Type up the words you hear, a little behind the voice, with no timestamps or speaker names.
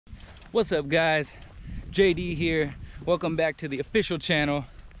What's up, guys? JD here. Welcome back to the official channel.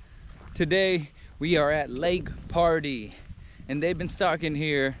 Today we are at Lake Pardee, and they've been stocking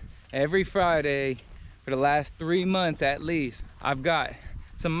here every Friday for the last 3 months at least. I've got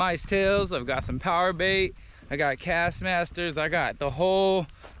some mice tails, I've got some power bait, I got cast masters, I got the whole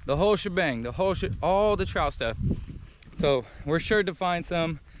shebang, all the trout stuff. So we're sure to find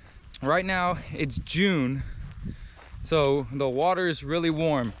some. Right now it's June, so the water is really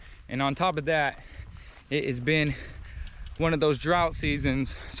warm, and on top of that, it has been one of those drought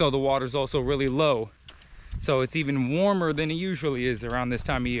seasons, so the water's also really low, so it's even warmer than it usually is around this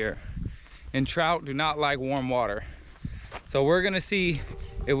time of year, and trout do not like warm water. So we're gonna see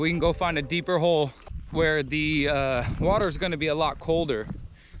if we can go find a deeper hole where the water is going to be a lot colder.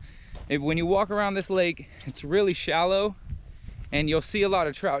 When you walk around this lake, it's really shallow and you'll see a lot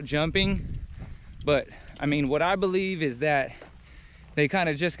of trout jumping, but I mean, what I believe is that they kind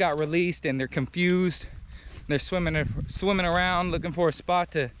of just got released and they're confused. They're swimming around looking for a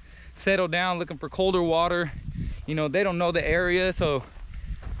spot to settle down, looking for colder water. You know, they don't know the area, so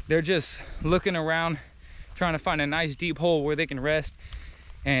they're just looking around trying to find a nice deep hole where they can rest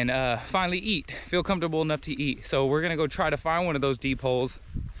and finally eat, feel comfortable enough to eat. So we're gonna go try to find one of those deep holes,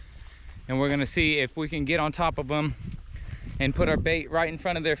 and we're gonna see if we can get on top of them and put our bait right in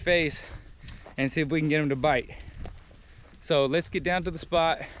front of their face and see if we can get them to bite. So let's get down to the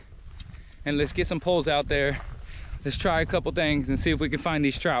spot and let's get some poles out there. Let's try a couple things and see if we can find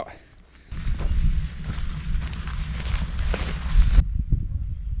these trout.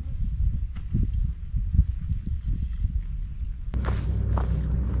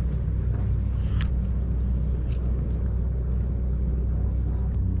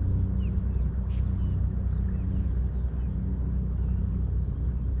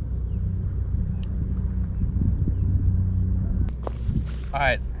 All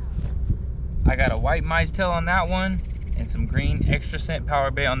right, I got a white mice tail on that one and some green extra scent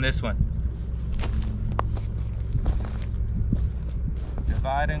power bait on this one.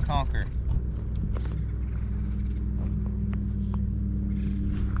 Divide and conquer.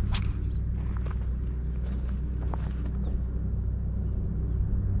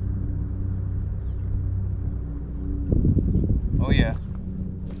 Oh yeah,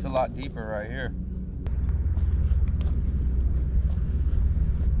 it's a lot deeper right here.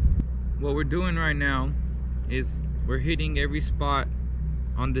 What we're doing right now is we're hitting every spot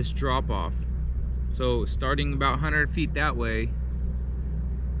on this drop off. So starting about 100 feet that way,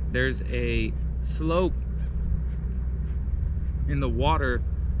 there's a slope in the water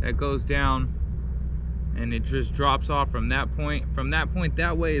that goes down and it just drops off from that point. From that point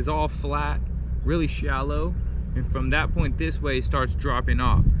that way is all flat, really shallow, and from that point this way it starts dropping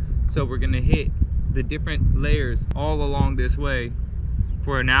off. So we're gonna hit the different layers all along this way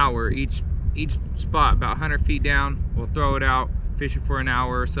for an hour. Each spot about 100 feet down, we'll throw it out, fish it for an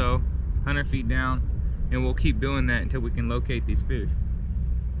hour or so, 100 feet down, and we'll keep doing that until we can locate these fish.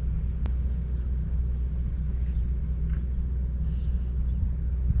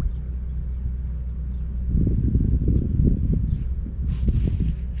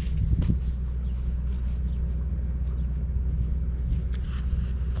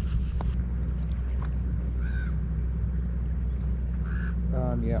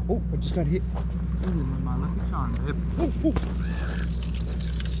 Yeah. Oh, I just got hit. My lucky charm.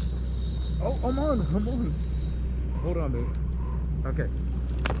 Oh, I'm on. Hold on, babe. Okay.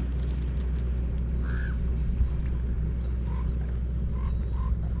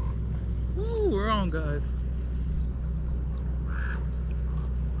 Ooh, we're on, guys.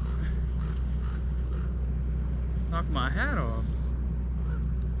 Knocked my hat off.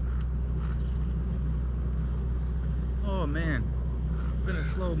 Oh man. It's been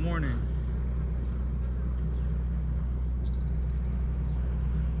a slow morning.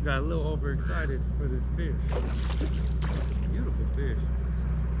 Got a little overexcited for this fish. Beautiful fish.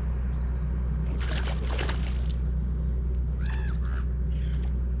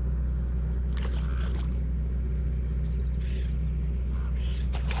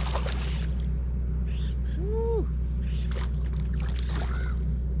 Woo.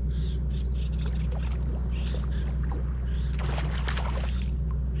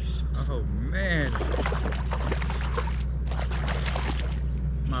 Oh man.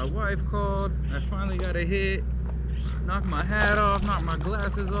 My wife called. I finally got a hit. Knocked my hat off, knocked my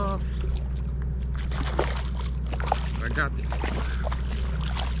glasses off. I got this.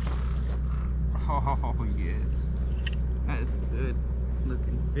 Oh yes. That is a good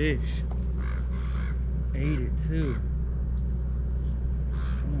looking fish. Ate it too.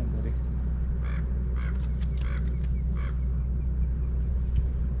 Come on, buddy.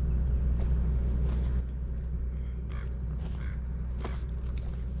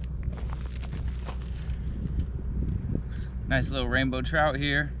 Nice little rainbow trout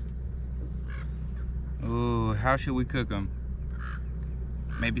here. Ooh, how should we cook them?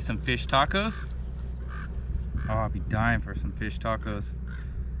 Maybe some fish tacos? Oh, I'd be dying for some fish tacos.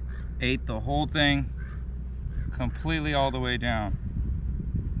 Ate the whole thing completely all the way down.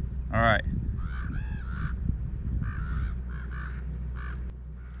 All right.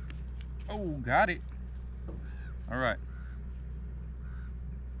 Oh, got it. All right.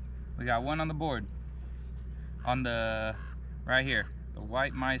 We got one on the board. On the, right here, the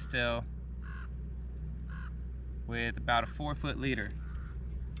white mice tail with about a 4-foot leader.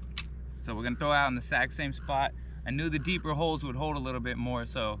 So we're gonna throw out in the exact same spot. I knew the deeper holes would hold a little bit more,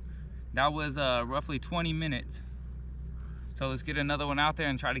 so that was roughly 20 minutes. So let's get another one out there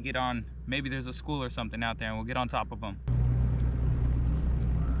and try to get on. Maybe there's a school or something out there and we'll get on top of them.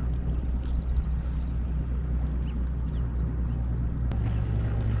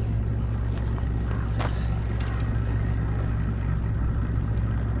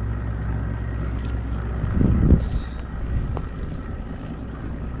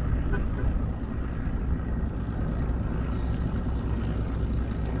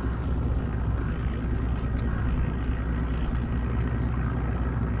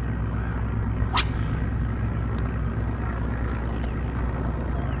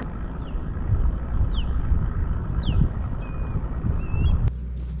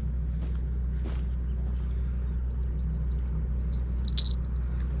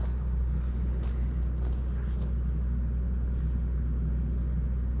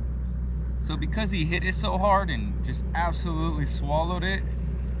 So because he hit it so hard and just absolutely swallowed it,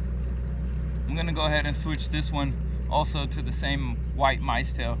 I'm gonna go ahead and switch this one also to the same white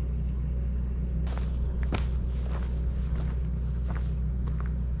mice tail.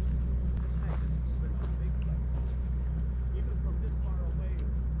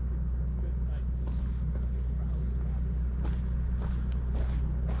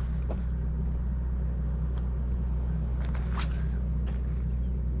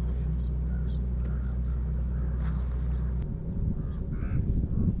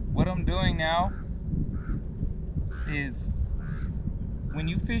 What I'm doing now is, when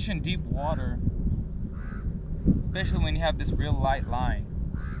you fish in deep water, especially when you have this real light line,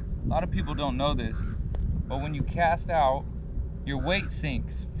 a lot of people don't know this, but when you cast out, your weight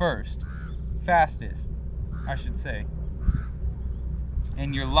sinks first, fastest, I should say.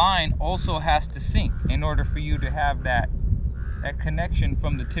 And your line also has to sink in order for you to have that connection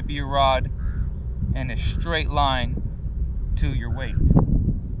from the tip of your rod and a straight line to your weight.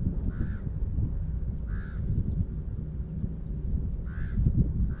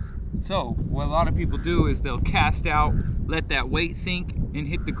 So what a lot of people do is they'll cast out, let that weight sink and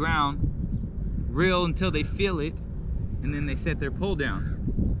hit the ground, reel until they feel it, and then they set their pull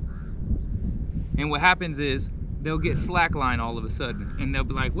down. And what happens is they'll get slack line all of a sudden, and they'll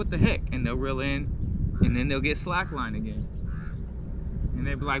be like, what the heck? And they'll reel in, and then they'll get slack line again. And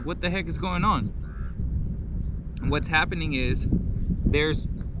they'll be like, what the heck is going on? And what's happening is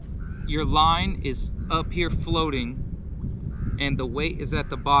your line is up here floating, and the weight is at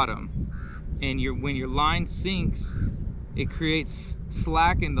the bottom, and when your line sinks, it creates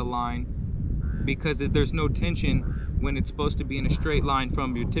slack in the line because there's no tension when it's supposed to be in a straight line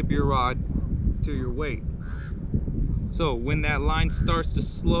from your tip of your rod to your weight. So when that line starts to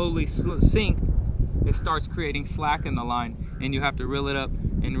slowly sink, it starts creating slack in the line, and you have to reel it up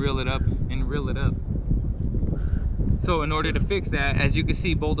and reel it up and reel it up. So in order to fix that, as you can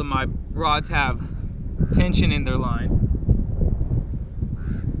see, both of my rods have tension in their line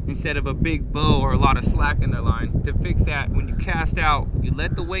instead of a big bow or a lot of slack in their line. To fix that, when you cast out, you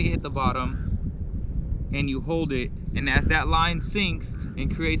let the weight hit the bottom and you hold it, and as that line sinks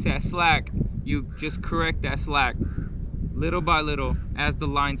and creates that slack, you just correct that slack little by little as the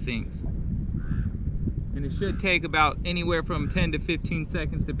line sinks. And it should take about anywhere from 10 to 15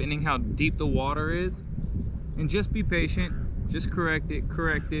 seconds depending how deep the water is. And just be patient, just correct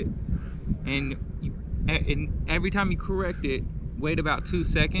it, and every time you correct it, wait about 2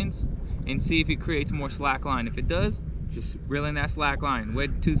 seconds and see if it creates more slack line. If it does, just reel in that slack line.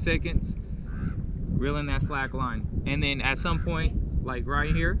 Wait 2 seconds, reel in that slack line. And then at some point, like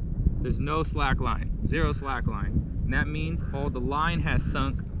right here, there's no slack line, zero slack line. And that means all the line has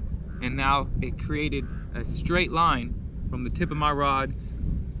sunk, and now it created a straight line from the tip of my rod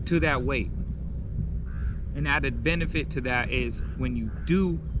to that weight. An added benefit to that is when you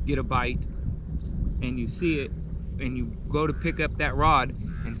do get a bite and you see it, and you go to pick up that rod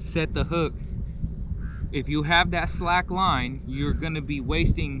and set the hook, if you have that slack line, you're going to be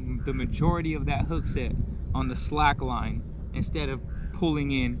wasting the majority of that hook set on the slack line instead of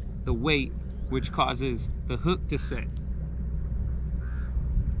pulling in the weight, which causes the hook to set.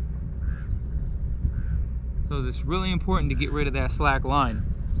 So it's really important to get rid of that slack line.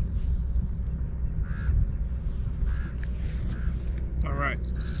 All right.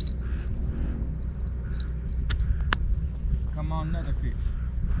 Come on, another fish.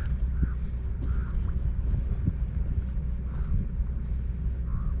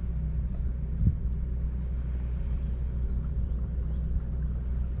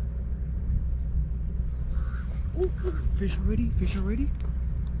 Ooh, fish already, fish already.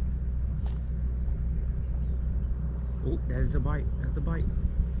 Oh, that is a bite, that's a bite.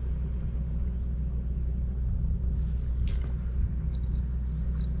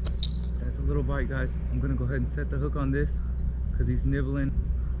 That's a little bite, guys. I'm gonna go ahead and set the hook on this because he's nibbling.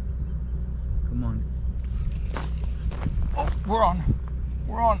 Come on. Oh, we're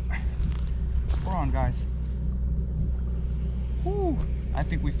on, guys. Whew. I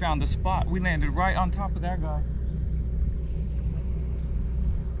think we found the spot. We landed right on top of that guy.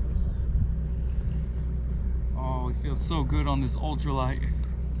 Oh, it feels so good on this ultralight.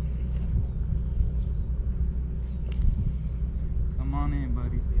 Come on in,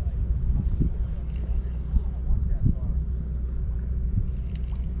 buddy.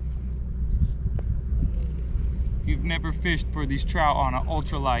 If you've never fished for these trout on an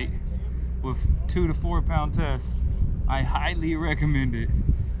ultralight with 2 to 4 pound test, I highly recommend it.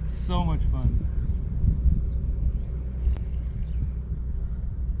 So much fun.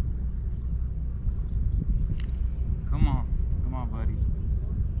 Come on, buddy.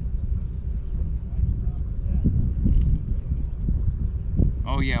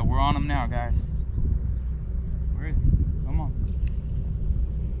 Oh yeah, we're on him now, guys. Where is he? Come on.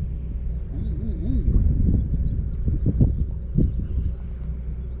 Ooh, ooh, ooh.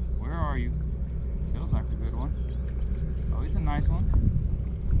 Where are you? Feels like a good one. Oh, he's a nice one.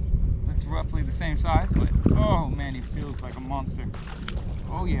 Looks roughly the same size, but oh man, he feels like a monster.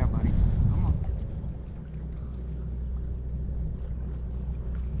 Oh yeah, buddy. Come on.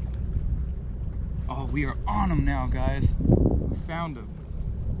 Oh, we are on him now, guys. We found him.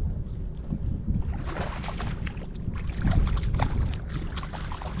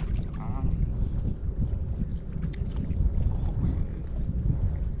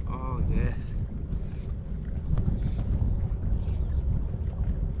 Oh yes.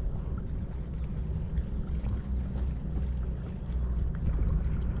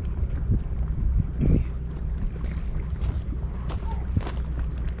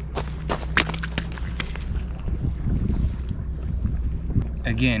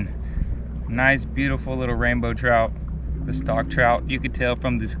 Again, nice, beautiful little rainbow trout, the stock trout. You could tell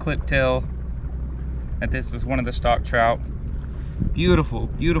from this clip tail that this is one of the stock trout. Beautiful,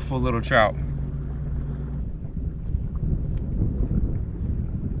 beautiful little trout.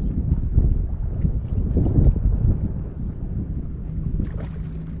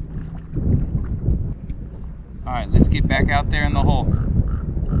 All right, let's get back out there in the hole.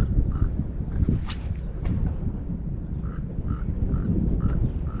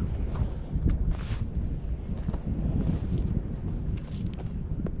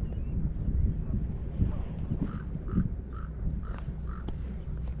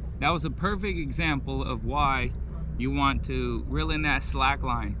 That was a perfect example of why you want to reel in that slack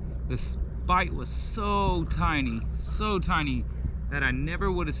line. This bite was so tiny that I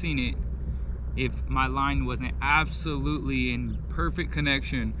never would have seen it if my line wasn't absolutely in perfect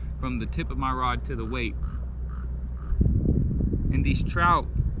connection from the tip of my rod to the weight. And these trout,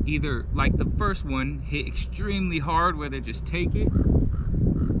 either like the first one, hit extremely hard where they just take it,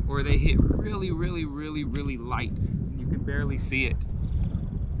 or they hit really light. You can barely see it.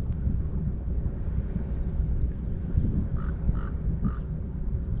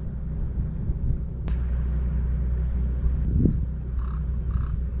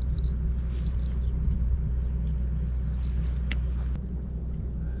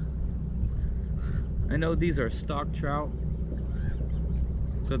 I know these are stock trout,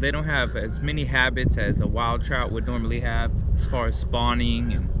 so they don't have as many habits as a wild trout would normally have as far as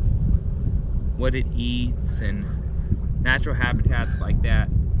spawning and what it eats and natural habitats like that.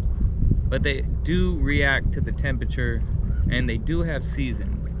 But they do react to the temperature, and they do have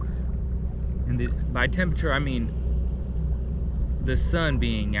seasons. And by temperature, I mean the sun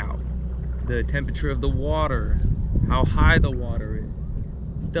being out, the temperature of the water, how high the water is.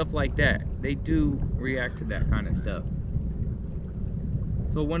 Stuff like that. They do react to that kind of stuff.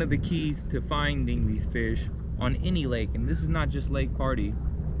 So one of the keys to finding these fish on any lake, and this is not just Lake Pardee,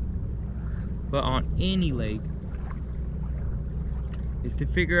 but on any lake, is to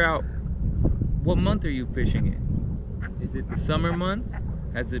figure out what month are you fishing in. Is it the summer months?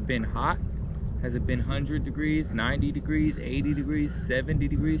 Has it been hot? Has it been 100 degrees, 90 degrees, 80 degrees, 70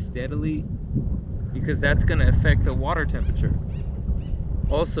 degrees steadily? because that's going to affect the water temperature.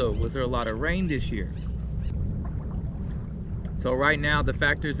 Also, was there a lot of rain this year? So right now, the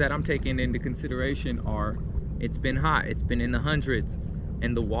factors that I'm taking into consideration are, it's been hot, it's been in the hundreds,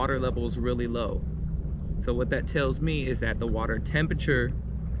 and the water level is really low. So what that tells me is that the water temperature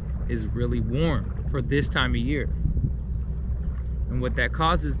is really warm for this time of year. And what that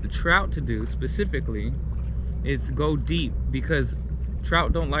causes the trout to do specifically is go deep, because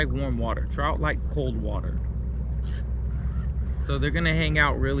trout don't like warm water. Trout like cold water. So they're gonna hang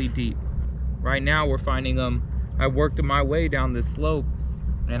out really deep. Right now we're finding them, I worked my way down this slope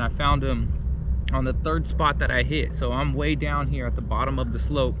and I found them on the third spot that I hit. So I'm way down here at the bottom of the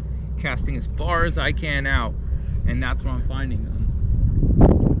slope, casting as far as I can out, and that's where I'm finding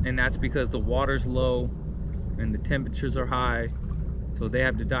them. And that's because the water's low and the temperatures are high, so they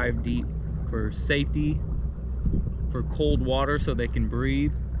have to dive deep for safety, for cold water so they can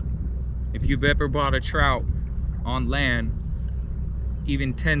breathe. If you've ever brought a trout on land,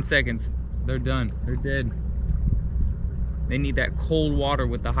 even 10 seconds, they're done, they're dead. They need that cold water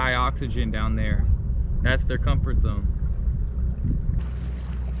with the high oxygen down there. That's their comfort zone.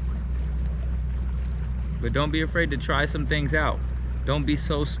 But don't be afraid to try some things out. Don't be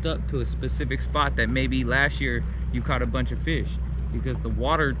so stuck to a specific spot that maybe last year you caught a bunch of fish, because the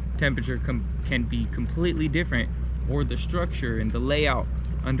water temperature can be completely different, or the structure and the layout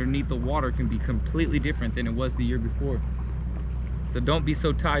underneath the water can be completely different than it was the year before. So don't be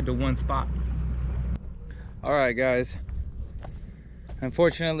so tied to one spot. All right, guys.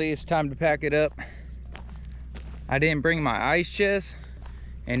 Unfortunately, it's time to pack it up. I didn't bring my ice chest,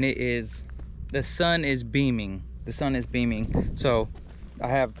 and the sun is beaming. The sun is beaming. So I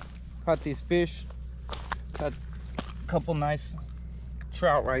have caught these fish. Got a couple nice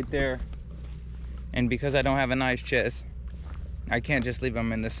trout right there. And because I don't have an ice chest, I can't just leave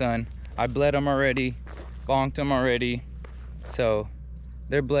them in the sun. I bled them already, bonked them already. So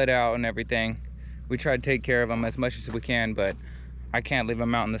they're bled out and everything. We try to take care of them as much as we can, but I can't leave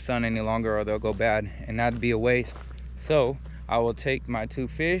them out in the sun any longer or they'll go bad, and that'd be a waste. So I will take my 2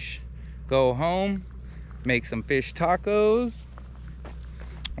 fish, go home, make some fish tacos,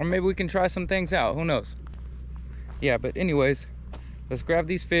 or maybe we can try some things out, who knows. Yeah, but anyways, let's grab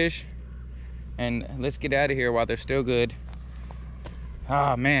these fish and let's get out of here while they're still good.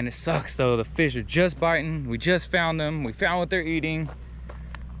 Ah, man, it sucks though. The fish are just biting. We just found them. We found what they're eating,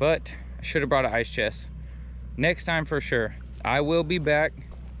 but I should have brought an ice chest. Next time for sure. I will be back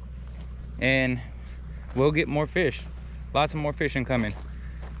and we'll get more fish. Lots of more fishing coming.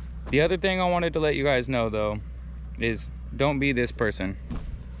 The other thing I wanted to let you guys know though is, don't be this person.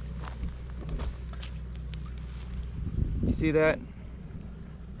 You see that?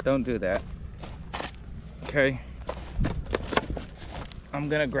 Don't do that. Okay. I'm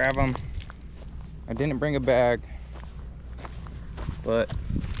gonna grab them. I didn't bring a bag, but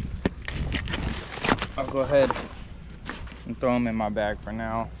I'll go ahead and throw them in my bag for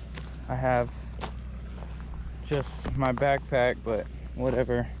now. I have just my backpack, but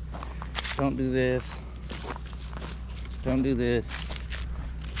whatever. Don't do this. Don't do this.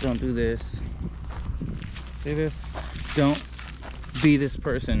 Don't do this. See this? Don't be this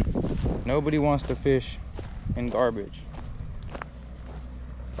person. Nobody wants to fish in garbage.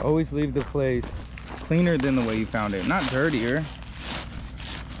 Always leave the place cleaner than the way you found it, not dirtier.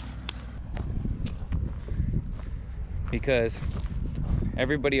 Because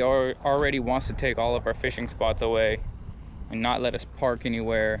everybody already wants to take all of our fishing spots away and not let us park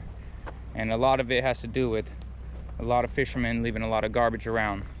anywhere. And a lot of it has to do with a lot of fishermen leaving a lot of garbage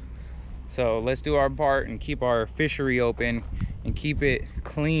around. So let's do our part and keep our fishery open and keep it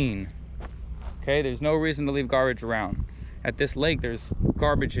clean. Okay, there's no reason to leave garbage around. At this lake, there's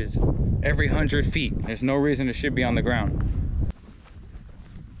garbages every 100 feet. There's no reason it should be on the ground.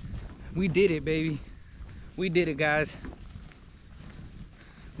 We did it, baby. We did it, guys.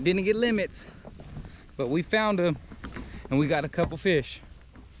 Didn't get limits, but we found them and we got a couple fish.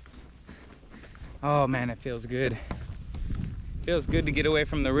 Oh man, it feels good. Feels good to get away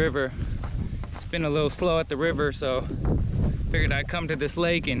from the river. It's been a little slow at the river, so figured I'd come to this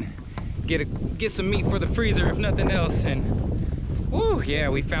lake and get some meat for the freezer, if nothing else. And woo, yeah,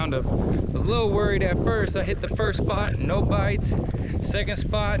 we found them. I was a little worried at first. I hit the first spot, no bites. Second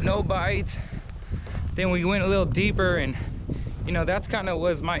spot, no bites. Then we went a little deeper, and you know, that's kind of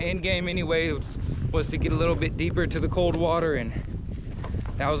was my end game anyway, was to get a little bit deeper to the cold water, and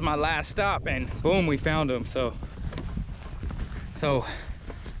that was my last stop, and boom, we found them. So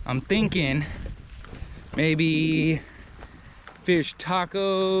I'm thinking maybe fish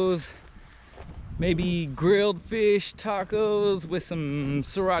tacos, maybe grilled fish tacos with some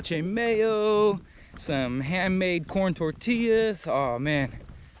sriracha mayo some handmade corn tortillas. Oh man,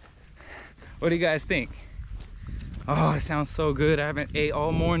 what do you guys think? Oh, it sounds so good. I haven't ate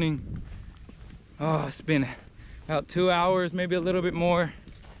all morning. Oh, it's been about 2 hours, maybe a little bit more,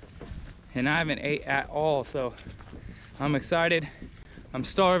 and I haven't ate at all, so I'm excited. I'm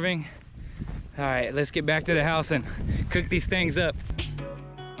starving. All right, let's get back to the house and cook these things up.